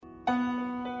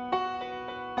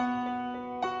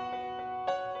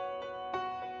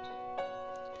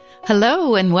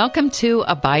Hello, and welcome to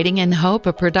Abiding in Hope,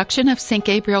 a production of St.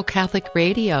 Gabriel Catholic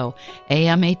Radio,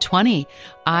 AM 820.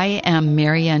 I am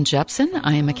Marianne Jepson.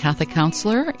 I am a Catholic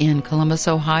counselor in Columbus,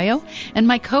 Ohio, and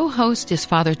my co-host is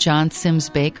Father John Sims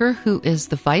Baker, who is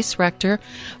the Vice Rector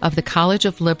of the College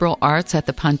of Liberal Arts at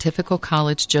the Pontifical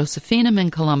College Josephinum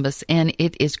in Columbus, and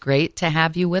it is great to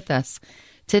have you with us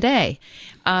today.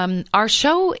 Our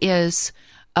show is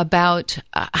about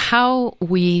how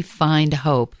we find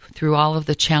hope through all of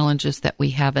the challenges that we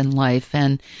have in life.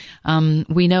 And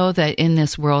we know that in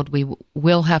this world we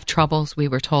will have troubles. We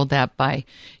were told that by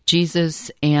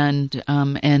Jesus, and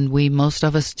most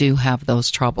of us do have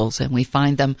those troubles, and we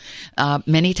find them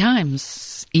many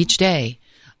times each day.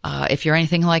 If you're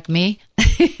anything like me,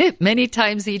 many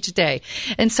times each day.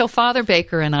 And so Father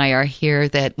Baker and I are here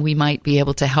that we might be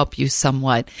able to help you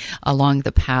somewhat along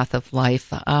the path of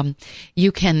life.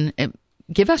 You can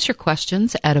give us your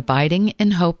questions at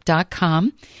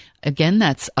abidinginhope.com. Again,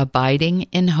 that's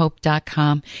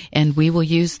abidinginhope.com, and we will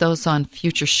use those on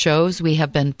future shows. We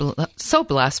have been so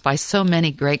blessed by so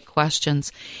many great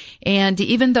questions. And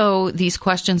even though these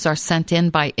questions are sent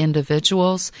in by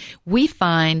individuals, we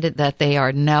find that they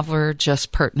are never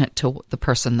just pertinent to the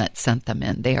person that sent them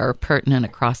in. They are pertinent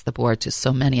across the board to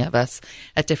so many of us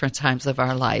at different times of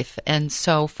our life. And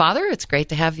so, Father, it's great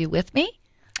to have you with me,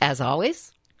 as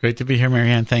always. Great to be here,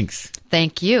 Marianne. Thanks.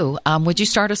 Thank you. Would you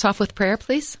start us off with prayer,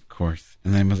 please? Of course.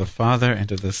 In the name of the Father,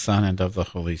 and of the Son, and of the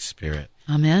Holy Spirit.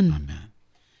 Amen. Amen.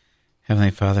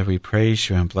 Heavenly Father, we praise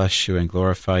you and bless you and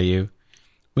glorify you.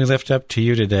 We lift up to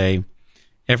you today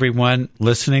everyone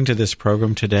listening to this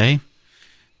program today,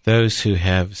 those who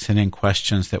have sent in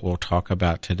questions that we'll talk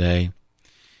about today.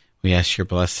 We ask your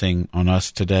blessing on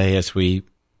us today as we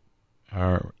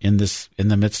are in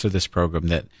the midst of this program,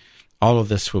 that all of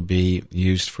this will be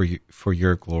used for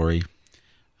your glory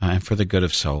and for the good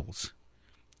of souls.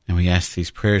 And we ask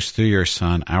these prayers through your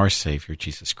Son, our Savior,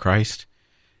 Jesus Christ.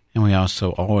 And we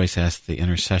also always ask the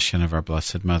intercession of our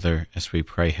Blessed Mother as we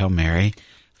pray, Hail Mary,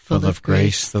 full of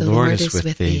grace, the Lord is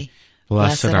with thee.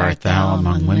 Blessed art thou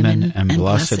among women, and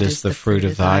blessed is the fruit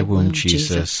of thy womb,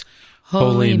 Jesus.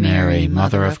 Holy Mary,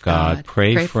 Mother of God,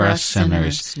 pray for us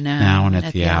sinners, now and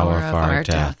at the hour of our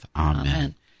death.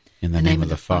 Amen. In the name of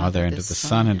the Father, and of the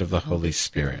Son, and of the Holy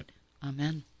Spirit.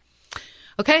 Amen.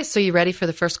 Okay, so you ready for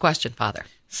the first question, Father?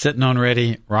 Sitting on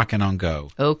ready, rocking on go.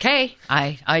 Okay,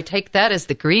 I take that as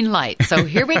the green light. So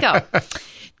here we go.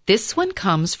 This one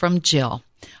comes from Jill.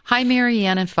 Hi,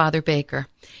 Marianne and Father Baker.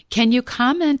 Can you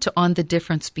comment on the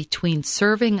difference between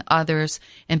serving others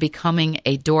and becoming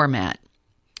a doormat,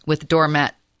 with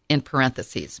doormat in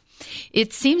parentheses?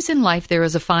 It seems in life there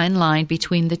is a fine line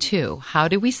between the two. How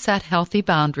do we set healthy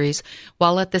boundaries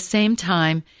while at the same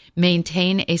time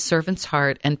maintain a servant's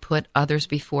heart and put others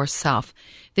before self?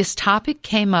 This topic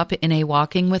came up in a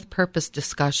Walking with Purpose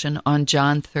discussion on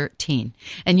John 13.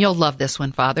 And you'll love this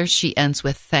one, Father. She ends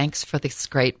with, thanks for this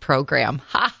great program.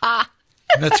 Ha ha.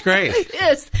 That's great.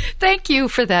 Yes. Thank you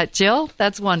for that, Jill.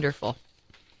 That's wonderful.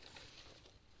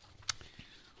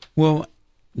 Well,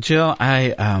 Jill,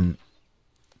 it's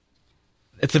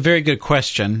a very good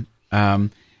question.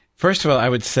 First of all, I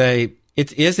would say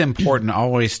it is important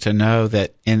always to know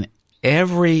that in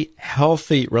every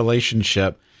healthy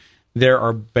relationship, there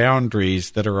are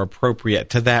boundaries that are appropriate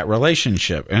to that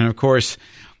relationship. And of course,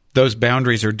 those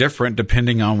boundaries are different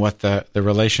depending on what the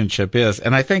relationship is.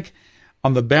 And I think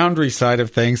on the boundary side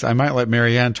of things, I might let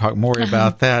Marianne talk more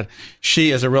about that.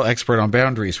 She is a real expert on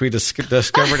boundaries. We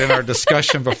discovered in our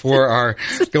discussion before our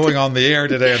going on the air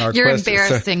today in our You're questions.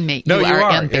 embarrassing me. No, you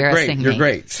are embarrassing me. You're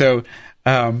great. So,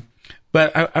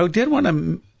 but I did want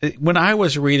to, when I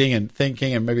was reading and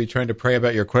thinking and maybe trying to pray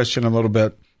about your question a little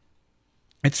bit,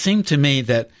 it seemed to me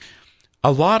that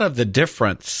a lot of the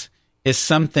difference is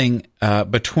something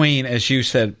between, as you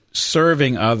said,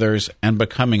 serving others and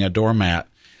becoming a doormat,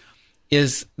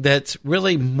 is that's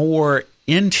really more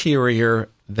interior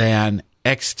than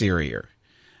exterior.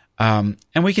 And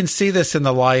we can see this in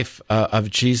the life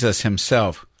of Jesus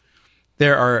himself.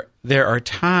 There are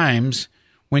times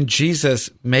when Jesus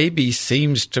maybe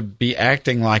seems to be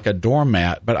acting like a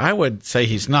doormat, but I would say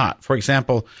he's not. For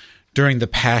example, during the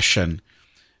Passion,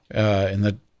 in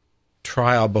the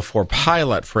trial before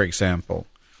Pilate, for example.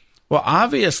 Well,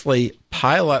 obviously,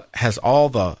 Pilate has all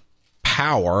the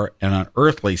power in an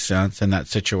earthly sense in that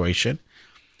situation.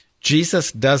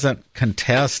 Jesus doesn't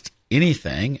contest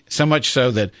anything, so much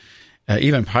so that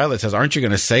even Pilate says, aren't you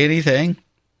going to say anything?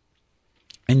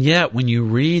 And yet, when you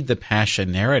read the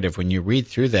Passion narrative, when you read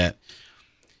through that,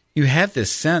 you have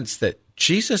this sense that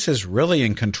Jesus is really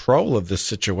in control of this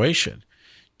situation.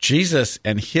 Jesus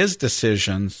and his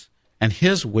decisions and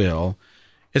his will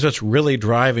is what's really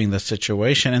driving the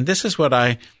situation. And this is what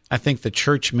I think the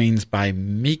church means by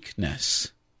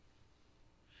meekness,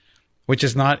 which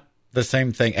is not the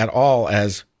same thing at all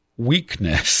as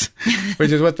weakness,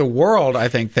 which is what the world, I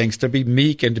think, thinks to be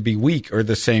meek and to be weak are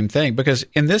the same thing. Because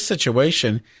in this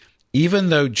situation, even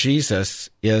though Jesus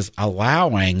is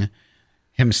allowing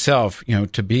himself,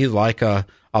 to be like a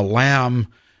lamb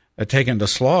taken to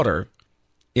slaughter,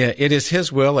 it is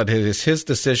his will, it is his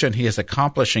decision. He is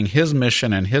accomplishing his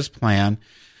mission and his plan.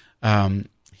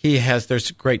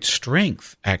 There's great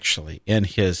strength, actually, in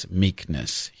his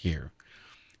meekness here.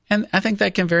 And I think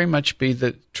that can very much be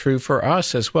true for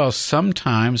us as well.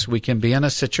 Sometimes we can be in a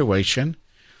situation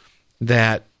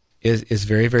that is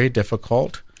very, very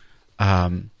difficult,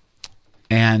 and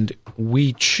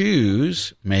we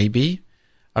choose maybe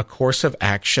a course of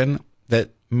action that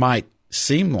might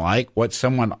seem like what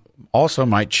someone also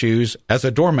might choose as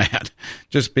a doormat,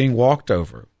 just being walked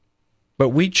over. But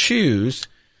we choose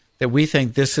that we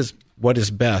think this is what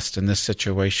is best in this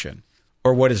situation,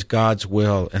 or what is God's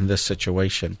will in this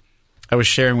situation. I was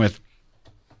sharing with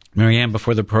Marianne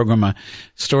before the program a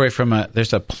story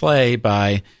there's a play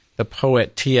by the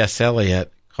poet T.S.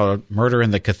 Eliot called Murder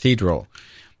in the Cathedral,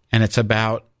 and it's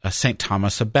about St.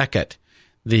 Thomas of Becket,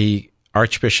 the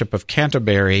Archbishop of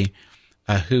Canterbury,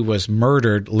 who was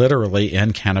murdered literally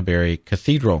in Canterbury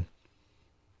Cathedral.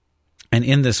 And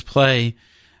in this play,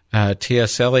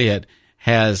 T.S. Eliot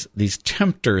has these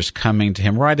tempters coming to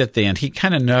him right at the end. He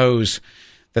kind of knows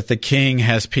that the king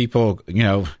has people,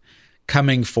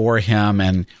 coming for him,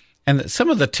 and some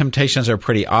of the temptations are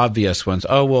pretty obvious ones.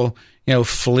 Oh, well,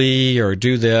 flee or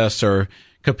do this or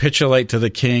capitulate to the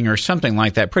king or something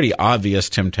like that. Pretty obvious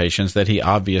temptations that he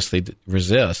obviously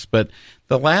resists. But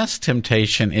the last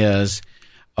temptation is,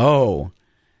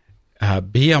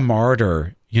 be a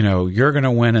martyr. You're going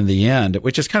to win in the end,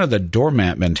 which is kind of the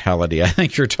doormat mentality I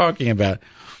think you're talking about.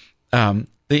 The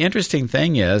interesting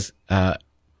thing is,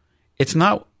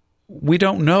 we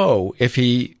don't know if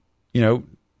he,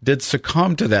 did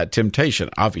succumb to that temptation.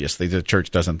 Obviously, the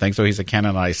church doesn't think so. He's a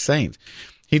canonized saint.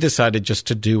 He decided just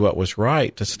to do what was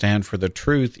right, to stand for the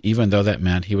truth, even though that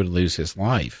meant he would lose his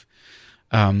life.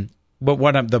 But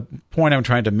the point I'm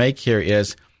trying to make here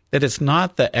is that it's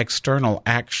not the external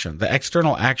action. The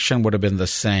external action would have been the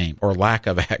same, or lack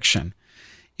of action.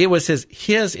 It was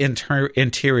his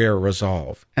interior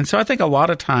resolve. And so I think a lot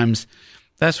of times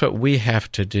that's what we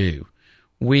have to do.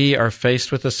 We are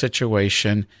faced with a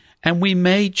situation, and we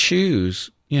may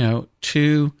choose,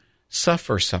 to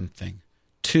suffer something,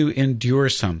 to endure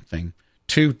something,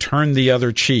 to turn the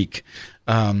other cheek,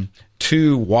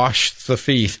 to wash the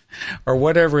feet, or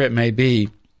whatever it may be,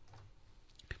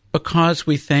 because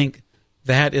we think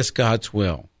that is God's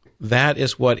will. That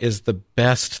is what is the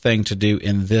best thing to do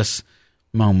in this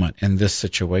moment, in this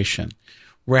situation,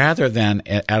 rather than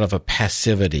out of a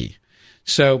passivity.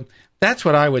 So that's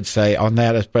what I would say on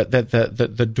that. But that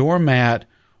the doormat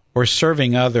or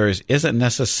serving others isn't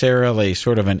necessarily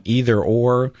sort of an either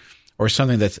or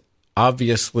something that's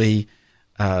obviously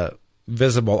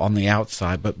visible on the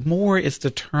outside, but more is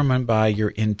determined by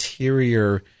your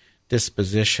interior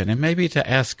disposition, and maybe to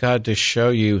ask God to show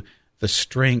you the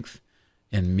strength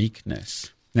in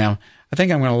meekness. Now, I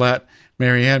think I'm going to let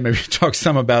Marianne maybe talk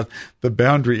some about the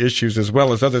boundary issues as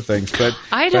well as other things. But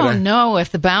I don't know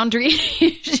if the boundary,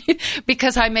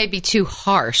 because I may be too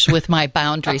harsh with my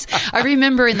boundaries. I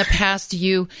remember in the past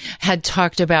you had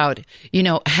talked about,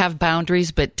 have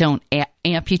boundaries but don't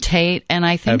amputate. And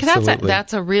I think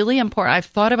that's a really important, I've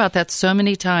thought about that so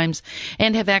many times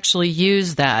and have actually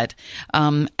used that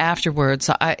afterwards.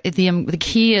 The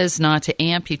key is not to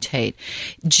amputate.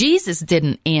 Jesus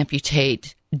didn't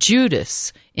amputate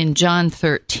Judas in John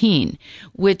 13,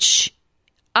 which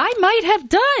I might have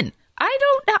done. I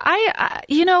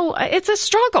don't know. It's a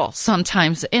struggle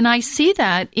sometimes. And I see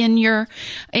that in your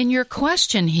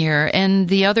question here and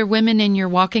the other women in your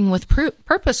Walking with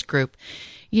Purpose group.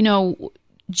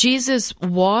 Jesus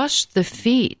washed the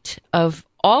feet of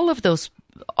all of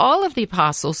the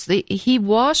apostles. He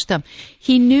washed them.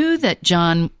 He knew that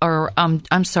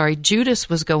Judas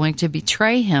was going to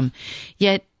betray him,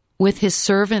 yet with his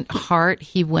servant heart,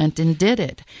 he went and did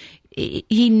it.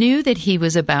 He knew that he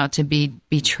was about to be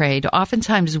betrayed.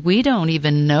 Oftentimes, we don't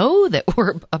even know that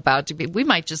we're about to be. We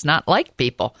might just not like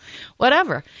people,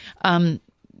 whatever.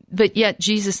 But yet,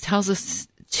 Jesus tells us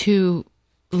to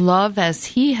love as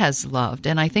he has loved.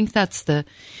 And I think that's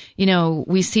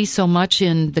we see so much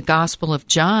in the Gospel of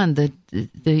John,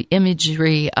 the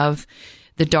imagery of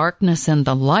the darkness and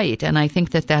the light. And I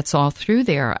think that that's all through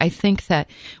there. I think that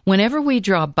whenever we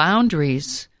draw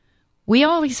boundaries, we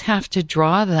always have to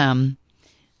draw them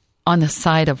on the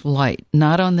side of light,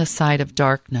 not on the side of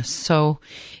darkness. So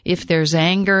if there's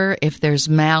anger, if there's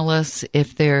malice,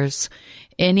 if there's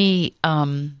any,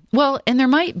 and there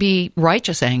might be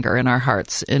righteous anger in our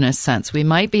hearts, in a sense. We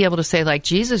might be able to say, like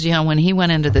Jesus, when he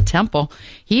went into the temple,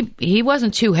 he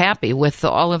wasn't too happy with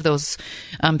all of those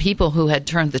people who had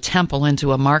turned the temple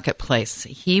into a marketplace.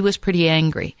 He was pretty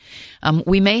angry.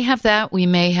 We may have that. We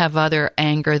may have other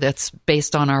anger that's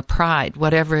based on our pride,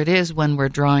 whatever it is, when we're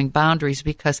drawing boundaries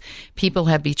because people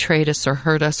have betrayed us or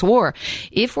hurt us. Or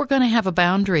if we're going to have a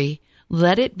boundary,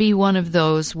 let it be one of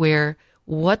those where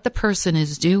what the person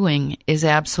is doing is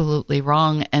absolutely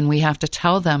wrong, and we have to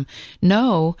tell them,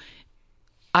 no,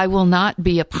 I will not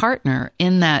be a partner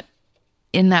in that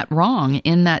wrong,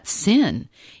 in that sin,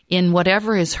 in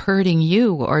whatever is hurting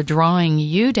you or drawing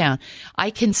you down.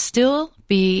 I can still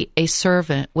be a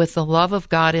servant with the love of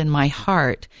God in my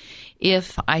heart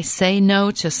if I say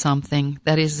no to something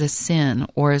that is a sin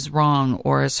or is wrong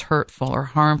or is hurtful or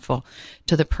harmful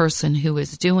to the person who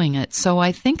is doing it. So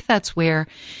I think that's where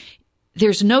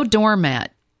there's no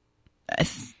doormat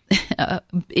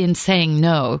in saying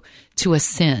no to a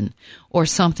sin or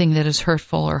something that is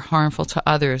hurtful or harmful to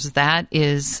others. That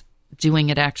is doing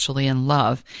it actually in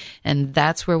love. And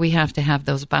that's where we have to have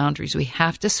those boundaries. We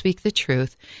have to speak the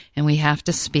truth, and we have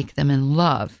to speak them in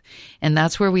love. And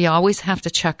that's where we always have to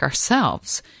check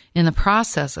ourselves in the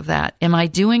process of that. Am I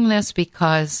doing this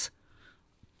because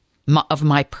of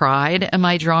my pride? Am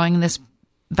I drawing this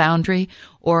boundary,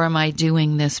 or am I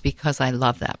doing this because I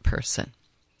love that person?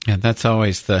 And that's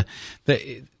always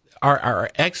our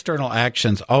external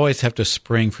actions always have to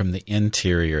spring from the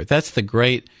interior. That's the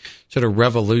great sort of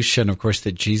revolution, of course,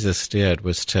 that Jesus did,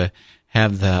 was to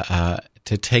have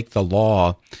to take the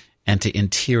law and to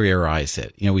interiorize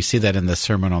it. We see that in the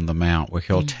Sermon on the Mount, where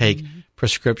he'll take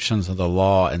prescriptions of the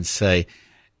law and say,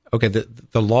 okay,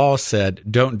 the law said,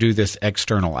 don't do this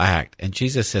external act. And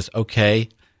Jesus says, okay,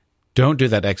 don't do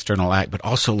that external act, but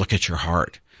also look at your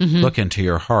heart. Look into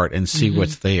your heart and see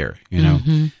what's there.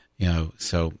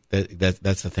 So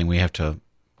that's the thing. We have to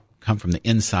come from the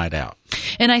inside out.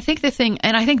 And I think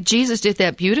Jesus did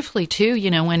that beautifully too.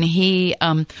 When he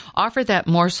offered that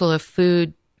morsel of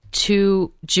food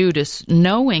to Judas,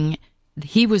 knowing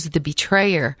he was the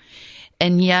betrayer,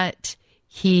 and yet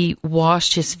he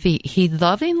washed his feet. He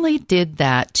lovingly did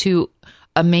that to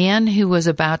a man who was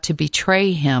about to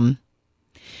betray him.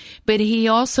 But he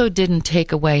also didn't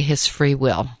take away his free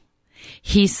will.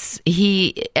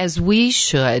 He, as we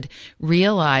should,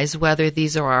 realize whether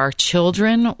these are our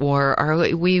children or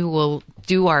we will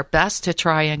do our best to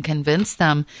try and convince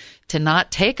them to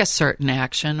not take a certain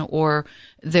action, or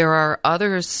there are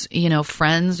others,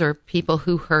 friends or people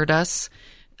who hurt us,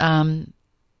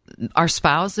 our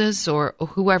spouses or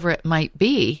whoever it might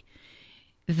be.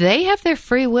 They have their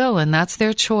free will, and that's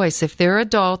their choice. If they're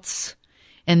adults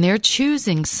and they're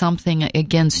choosing something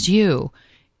against you,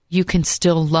 you can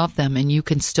still love them and you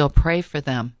can still pray for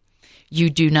them. You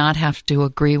do not have to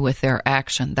agree with their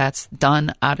action. That's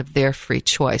done out of their free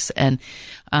choice. And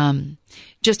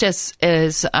just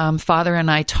as Father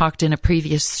and I talked in a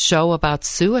previous show about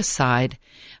suicide,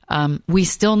 we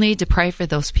still need to pray for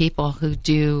those people who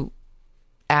do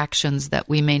actions that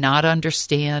we may not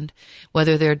understand,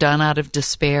 whether they're done out of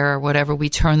despair or whatever. We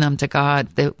turn them to God.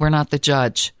 We're not the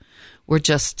judge. We're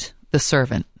just the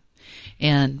servant.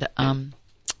 And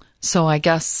so I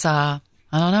guess, I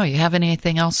don't know, you have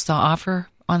anything else to offer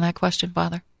on that question,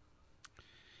 Father?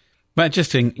 But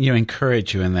just to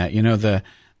encourage you in that,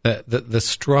 the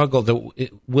struggle, the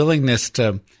willingness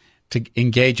to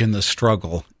engage in the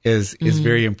struggle is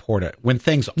very important when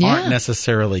things aren't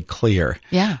necessarily clear.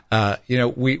 Yeah.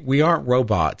 We aren't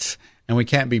robots, and we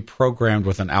can't be programmed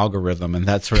with an algorithm and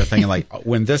that sort of thing. Like,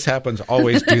 when this happens,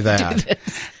 always do that.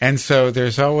 And so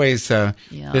there's always a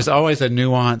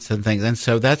nuance and things. And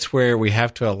so that's where we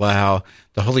have to allow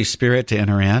the Holy Spirit to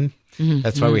enter in.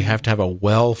 That's why we have to have a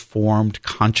well-formed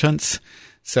conscience,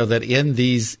 so that in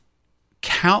these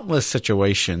countless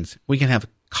situations, we can have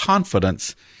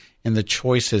confidence in the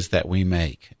choices that we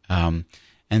make, and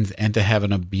to have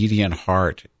an obedient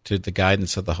heart to the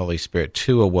guidance of the Holy Spirit,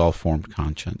 to a well-formed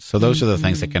conscience. So those are the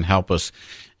things that can help us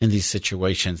in these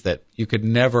situations that you could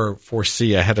never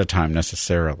foresee ahead of time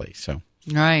necessarily. So.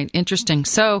 Right. Interesting.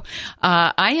 So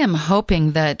I am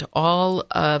hoping that all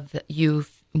of you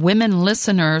women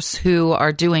listeners who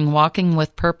are doing Walking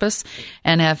with Purpose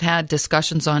and have had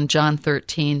discussions on John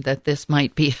 13, that this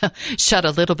might be shed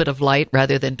a little bit of light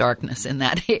rather than darkness in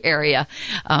that area,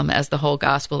 as the whole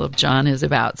Gospel of John is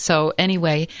about. So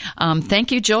anyway,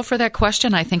 thank you, Jill, for that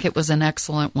question. I think it was an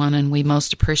excellent one, and we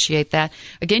most appreciate that.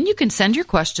 Again, you can send your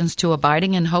questions to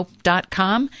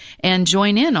abidinginhope.com and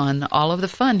join in on all of the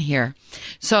fun here.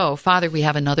 So, Father, we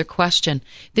have another question.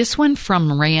 This one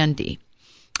from Randy.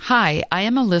 Hi, I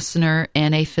am a listener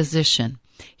and a physician.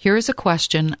 Here is a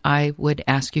question I would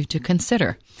ask you to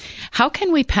consider. How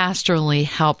can we pastorally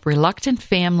help reluctant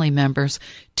family members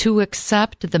to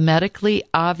accept the medically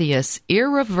obvious,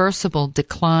 irreversible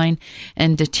decline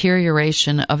and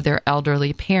deterioration of their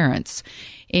elderly parents?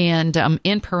 And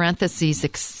in parentheses,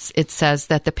 it says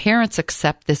that the parents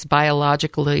accept this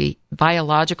biological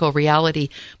reality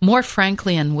more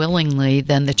frankly and willingly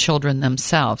than the children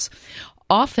themselves.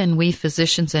 Often we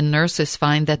physicians and nurses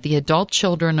find that the adult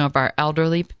children of our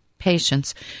elderly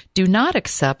patients do not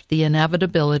accept the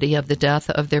inevitability of the death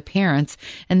of their parents,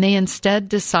 and they instead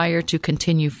desire to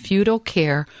continue futile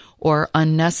care or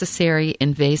unnecessary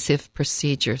invasive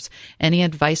procedures. Any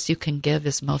advice you can give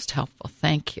is most helpful.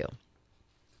 Thank you.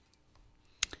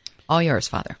 All yours,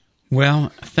 Father.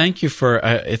 Well, thank you for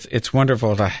it's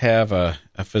wonderful to have a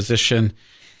physician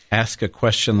ask a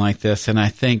question like this. And I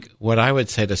think what I would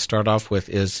say to start off with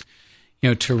is,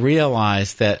 to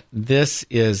realize that this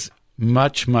is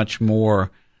much, much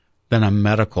more than a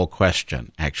medical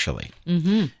question, actually.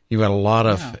 Mm-hmm. You've got a lot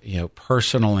of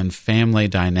personal and family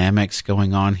dynamics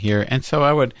going on here. And so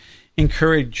I would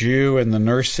encourage you and the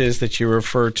nurses that you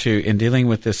refer to in dealing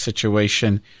with this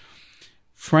situation,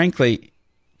 frankly,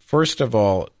 first of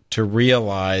all, to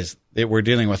realize that we're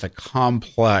dealing with a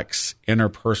complex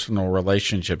interpersonal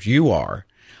relationship. You are.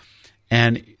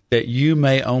 And that you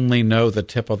may only know the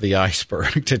tip of the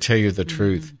iceberg, to tell you the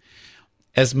truth.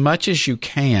 As much as you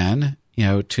can,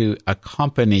 to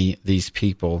accompany these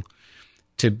people,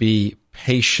 to be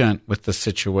patient with the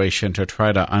situation, to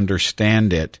try to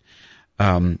understand it,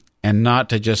 and not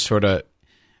to just sort of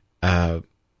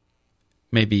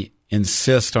maybe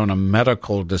insist on a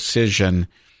medical decision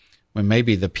when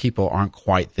maybe the people aren't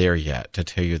quite there yet, to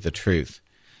tell you the truth.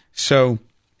 So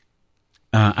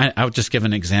I'll just give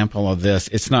an example of this.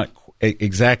 It's not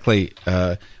exactly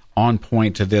on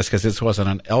point to this because this wasn't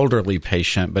an elderly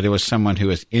patient, but it was someone who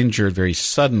was injured very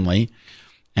suddenly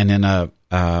and in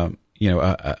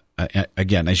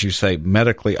again, as you say,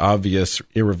 medically obvious,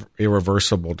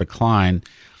 irreversible decline.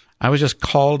 I was just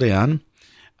called in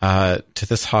to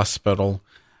this hospital,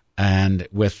 and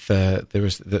with there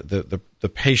was the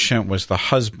patient was the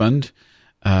husband,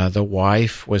 the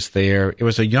wife was there. It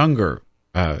was a younger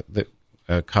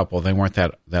couple. They weren't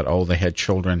that old. They had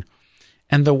children,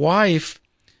 and the wife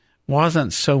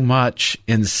wasn't so much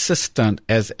insistent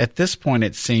as at this point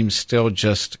it seems still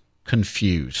just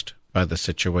confused by the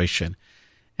situation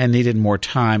and needed more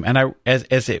time. And as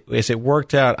it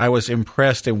worked out, I was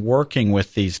impressed in working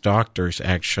with these doctors.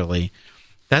 Actually,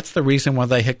 that's the reason why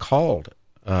they had called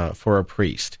for a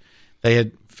priest. They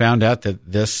had found out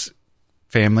that this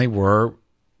family were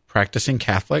practicing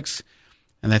Catholics,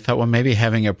 and they thought, well, maybe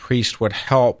having a priest would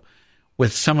help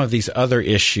with some of these other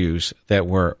issues that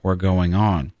were going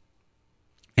on.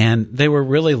 And they were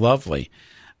really lovely,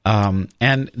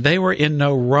 and they were in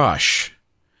no rush.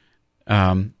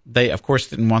 They, of course,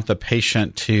 didn't want the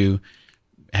patient to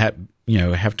have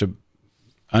to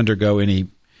undergo any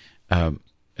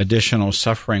additional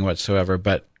suffering whatsoever,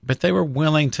 but they were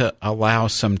willing to allow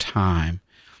some time.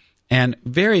 And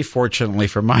very fortunately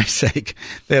for my sake,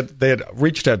 they had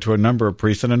reached out to a number of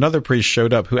priests, and another priest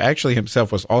showed up who actually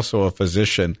himself was also a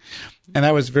physician. And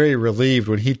I was very relieved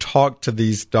when he talked to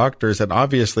these doctors and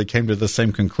obviously came to the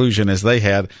same conclusion as they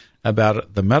had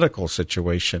about the medical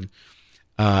situation.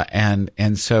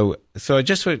 And so I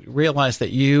just realized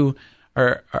that you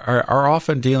are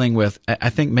often dealing with, I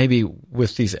think maybe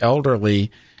with these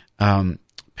elderly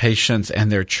patients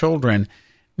and their children,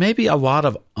 maybe a lot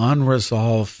of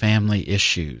unresolved family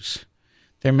issues.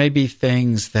 There may be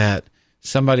things that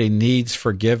somebody needs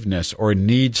forgiveness or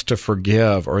needs to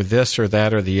forgive or this or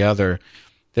that or the other.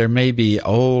 There may be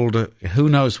old, who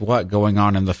knows what going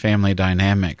on in the family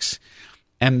dynamics.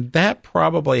 And that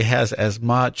probably has as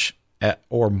much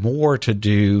or more to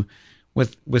do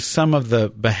with some of the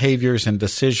behaviors and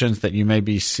decisions that you may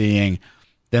be seeing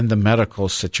than the medical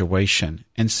situation.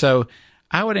 And so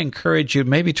I would encourage you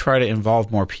maybe try to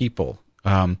involve more people.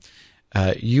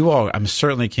 You all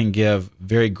certainly can give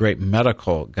very great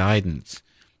medical guidance,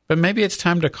 but maybe it's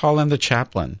time to call in the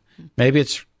chaplain. Maybe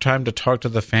it's time to talk to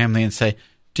the family and say,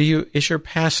 is your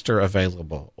pastor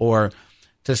available? Or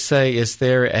to say, is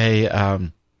there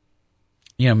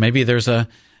maybe there's a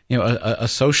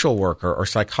social worker or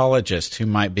psychologist who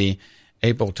might be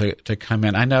able to come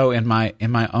in. I know in my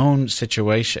own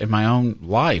situation, in my own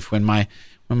life, when my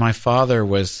father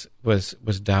was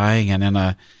dying and in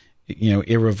a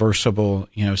irreversible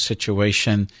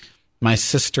situation, my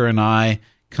sister and I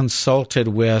consulted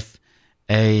with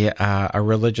a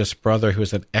religious brother who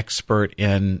is an expert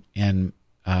in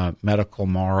medical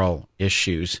moral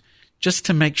issues, just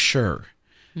to make sure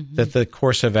that the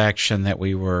course of action that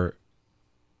we were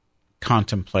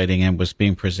contemplating and was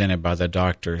being presented by the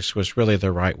doctors was really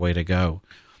the right way to go,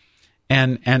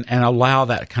 and allow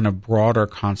that kind of broader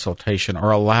consultation,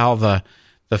 or allow the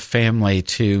family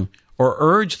to, or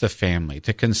urge the family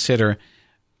to consider,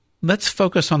 let's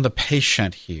focus on the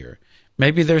patient here.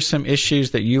 Maybe there's some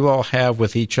issues that you all have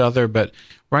with each other, but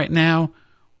right now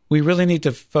we really need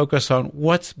to focus on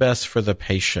what's best for the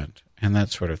patient and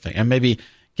that sort of thing, and maybe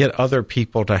get other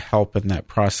people to help in that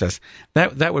process.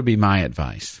 That would be my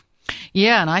advice.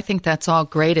 Yeah, and I think that's all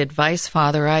great advice,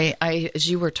 Father. I as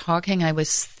you were talking, I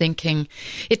was thinking,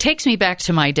 it takes me back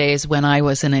to my days when I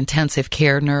was an intensive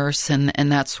care nurse and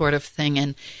that sort of thing.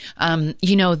 And,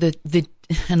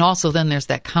 and also then there's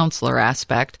that counselor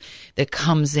aspect that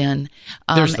comes in.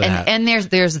 There's that. And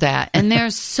there's that. And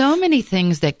there's so many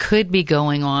things that could be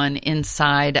going on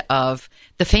inside of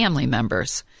the family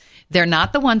members. They're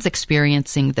not the ones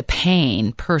experiencing the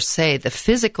pain per se, the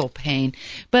physical pain,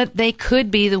 but they could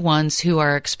be the ones who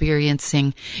are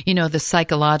experiencing, the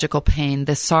psychological pain,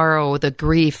 the sorrow, the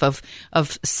grief of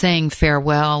saying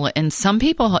farewell. And some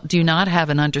people do not have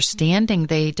an understanding.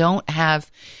 They don't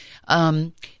have,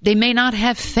 they may not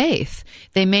have faith.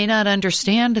 They may not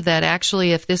understand that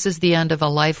actually, if this is the end of a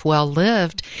life well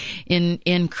lived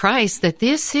in Christ, that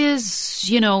this is,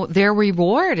 their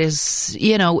reward is,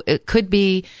 it could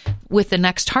be with the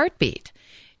next heartbeat.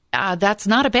 That's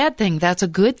not a bad thing. That's a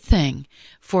good thing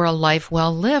for a life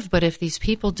well lived. But if these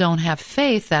people don't have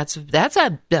faith, that's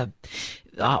a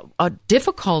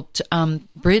difficult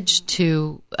bridge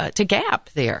to gap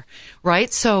there,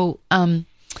 right? So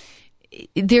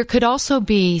there could also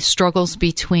be struggles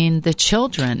between the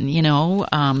children.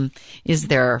 Is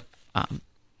there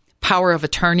power of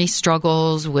attorney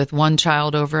struggles with one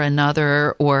child over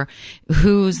another, or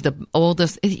who's the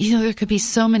oldest? There could be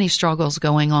so many struggles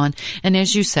going on. And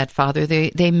as you said, Father,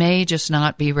 they may just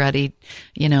not be ready,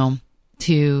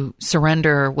 to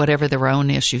surrender whatever their own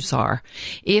issues are.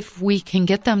 If we can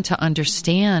get them to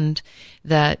understand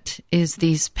that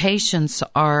these patients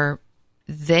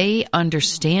they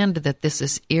understand that this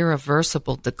is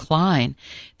irreversible decline.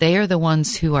 They are the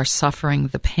ones who are suffering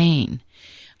the pain.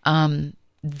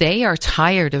 They are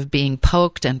tired of being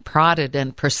poked and prodded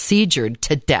and procedured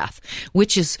to death,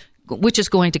 which is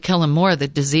going to kill them more, the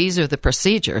disease or the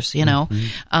procedures,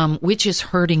 which is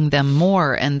hurting them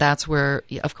more. And that's where,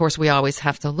 of course, we always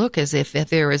have to look as if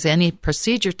there is any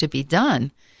procedure to be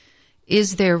done.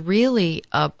 Is there really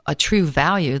a true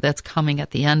value that's coming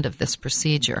at the end of this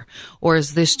procedure? Or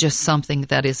is this just something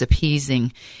that is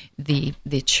appeasing the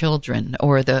children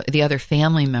or the other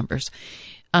family members?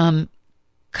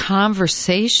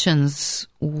 Conversations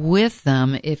with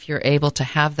them, if you're able to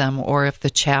have them, or if the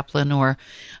chaplain or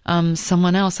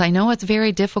someone else. I know it's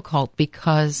very difficult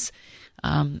because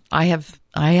I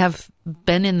have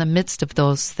been in the midst of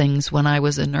those things when I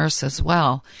was a nurse as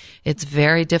well. It's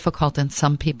very difficult, and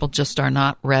some people just are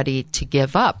not ready to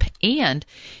give up. And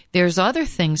there's other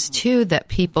things, too, that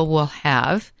people will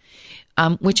have,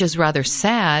 which is rather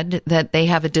sad, that they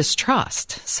have a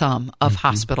distrust, some, of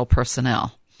hospital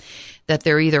personnel. That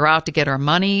they're either out to get our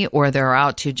money, or they're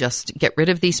out to just get rid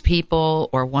of these people,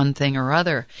 or one thing or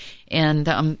other. And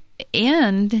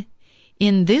in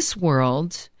this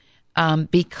world,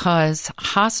 because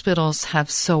hospitals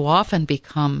have so often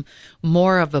become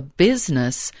more of a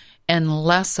business and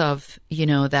less of,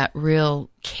 that real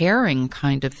caring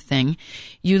kind of thing,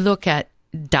 you look at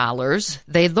dollars.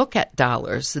 They look at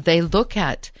dollars. They look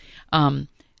at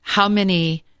how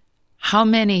many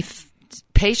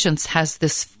patients has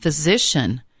this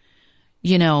physician,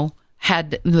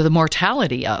 had the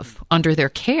mortality of under their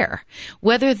care.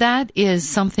 Whether that is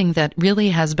something that really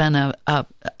has been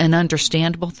an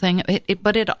understandable thing,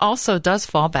 but it also does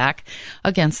fall back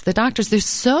against the doctors. There's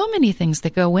so many things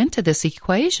that go into this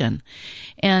equation.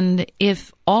 And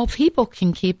if all people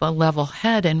can keep a level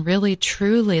head and really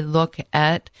truly look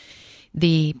at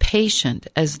the patient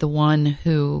as the one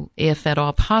who, if at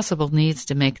all possible, needs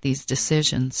to make these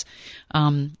decisions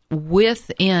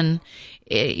within,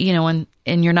 and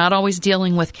you're not always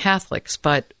dealing with Catholics,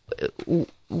 but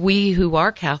we who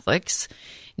are Catholics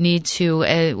need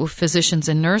to, physicians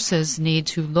and nurses need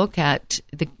to look at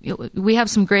we have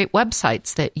some great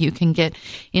websites that you can get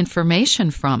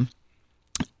information from.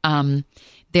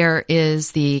 There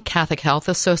is the Catholic Health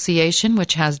Association,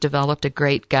 which has developed a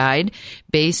great guide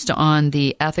based on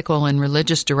the ethical and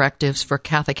religious directives for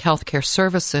Catholic healthcare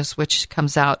services, which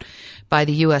comes out by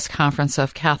the U.S. Conference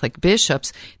of Catholic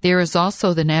Bishops. There is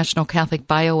also the National Catholic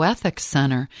Bioethics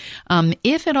Center.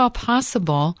 If at all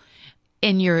possible,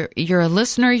 and you're a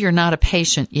listener, you're not a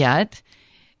patient yet,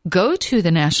 go to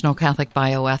the National Catholic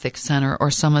Bioethics Center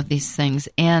or some of these things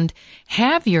and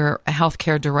have your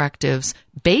healthcare directives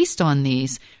based on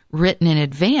these written in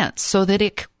advance so that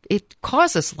it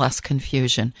causes less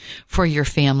confusion for your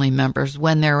family members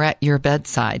when they're at your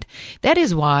bedside. That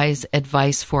is wise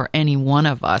advice for any one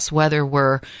of us, whether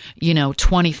we're,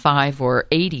 25 or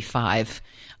 85.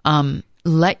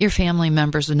 Let your family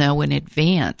members know in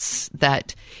advance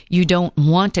that you don't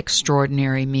want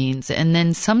extraordinary means. And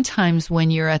then sometimes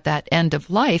when you're at that end of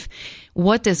life,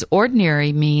 what does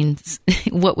ordinary means,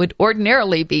 what would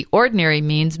ordinarily be ordinary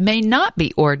means may not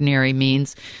be ordinary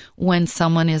means when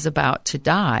someone is about to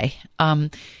die.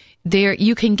 There,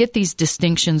 you can get these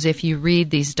distinctions if you read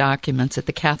these documents at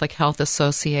the Catholic Health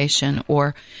Association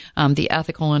or the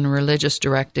Ethical and Religious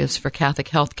Directives for Catholic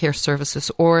Healthcare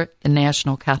Services or the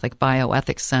National Catholic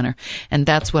Bioethics Center. And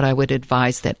that's what I would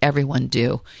advise that everyone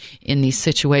do in these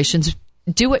situations.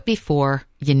 Do it before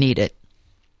you need it.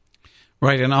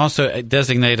 Right, and also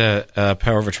designate a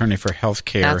power of attorney for health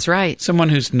care. That's right. Someone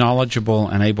who's knowledgeable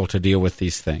and able to deal with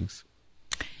these things.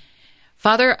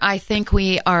 Father, I think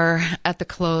we are at the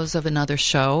close of another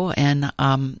show, and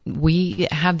we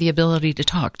have the ability to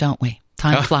talk, don't we?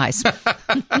 Time flies.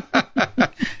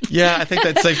 Yeah, I think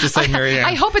that's safe to say, Marianne.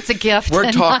 I hope it's a gift.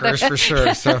 We're talkers for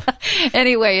sure. So,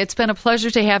 anyway, it's been a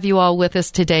pleasure to have you all with us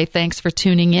today. Thanks for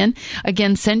tuning in.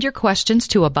 Again, send your questions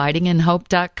to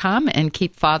abidinginhope.com and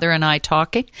keep Father and I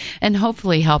talking and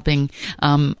hopefully helping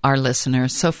our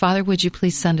listeners. So, Father, would you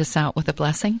please send us out with a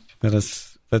blessing?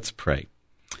 Let's pray.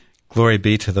 Glory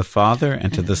be to the Father,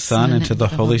 and to the Son, and to the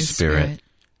Holy Spirit,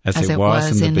 as it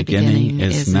was in the beginning,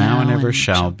 is now, and ever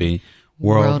shall be,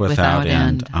 world without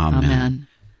end. Amen.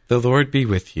 The Lord be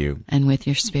with you. And with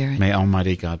your spirit. May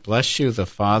Almighty God bless you, the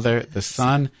Father, the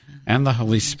Son, and the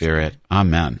Holy Spirit.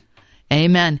 Amen.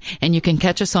 Amen. And you can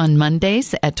catch us on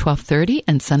Mondays at 12:30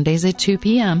 and Sundays at 2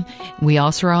 p.m. We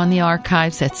also are on the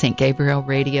archives at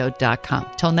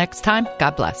stgabrielradio.com. Till next time,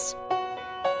 God bless.